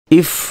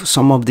If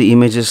some of the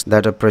images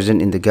that are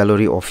present in the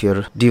gallery of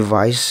your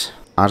device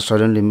are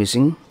suddenly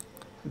missing,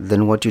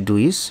 then what you do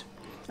is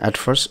at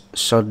first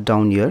shut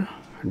down your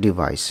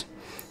device,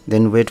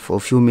 then wait for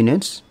a few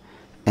minutes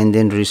and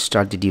then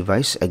restart the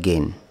device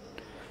again,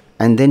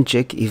 and then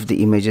check if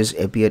the images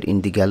appear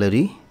in the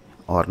gallery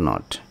or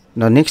not.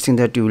 Now next thing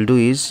that you will do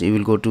is you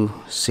will go to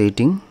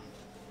setting,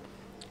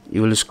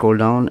 you will scroll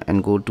down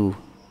and go to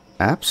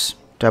apps,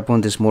 tap on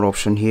this more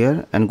option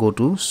here and go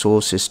to show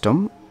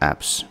system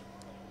apps,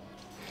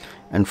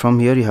 and from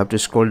here you have to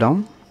scroll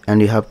down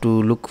and you have to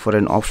look for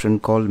an option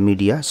called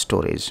media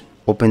storage.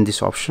 Open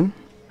this option,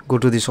 go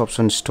to this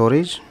option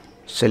storage,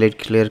 select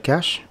clear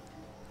cache,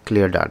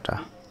 clear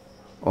data.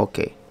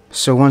 Okay,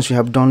 so once you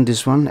have done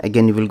this one,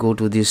 again you will go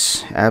to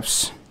this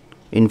apps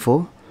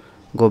info,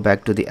 go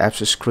back to the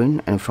apps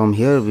screen, and from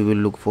here we will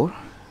look for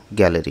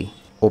gallery.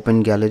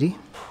 Open gallery,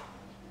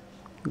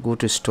 go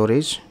to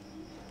storage,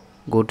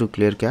 go to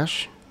clear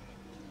cache,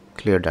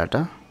 clear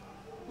data.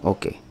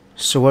 Okay,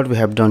 so what we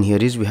have done here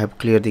is we have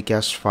cleared the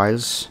cache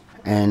files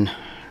and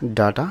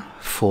data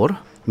for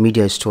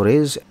media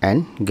storage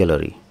and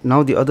gallery.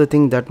 Now the other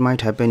thing that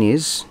might happen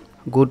is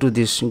go to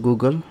this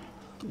Google,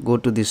 go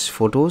to this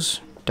photos,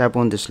 tap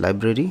on this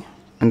library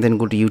and then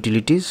go to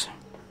utilities,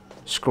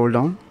 scroll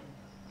down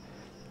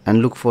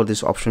and look for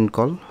this option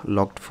called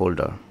locked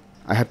folder.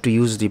 I have to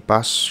use the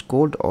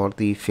passcode or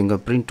the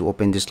fingerprint to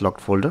open this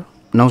locked folder.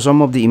 Now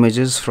some of the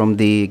images from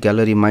the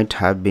gallery might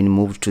have been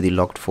moved to the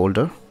locked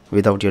folder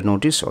without your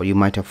notice, or you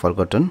might have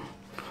forgotten.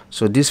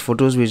 So these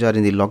photos which are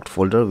in the locked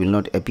folder will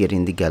not appear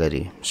in the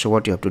gallery. So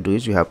what you have to do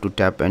is you have to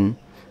tap and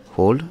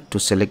hold to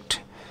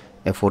select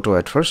a photo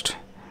at first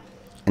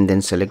and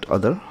then select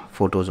other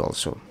photos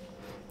also,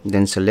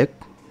 then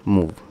select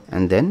move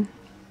and then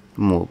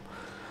move.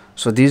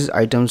 So these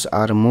items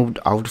are moved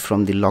out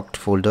from the locked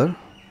folder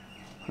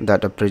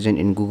that are present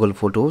in Google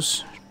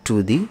Photos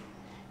to the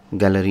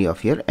gallery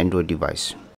of your Android device.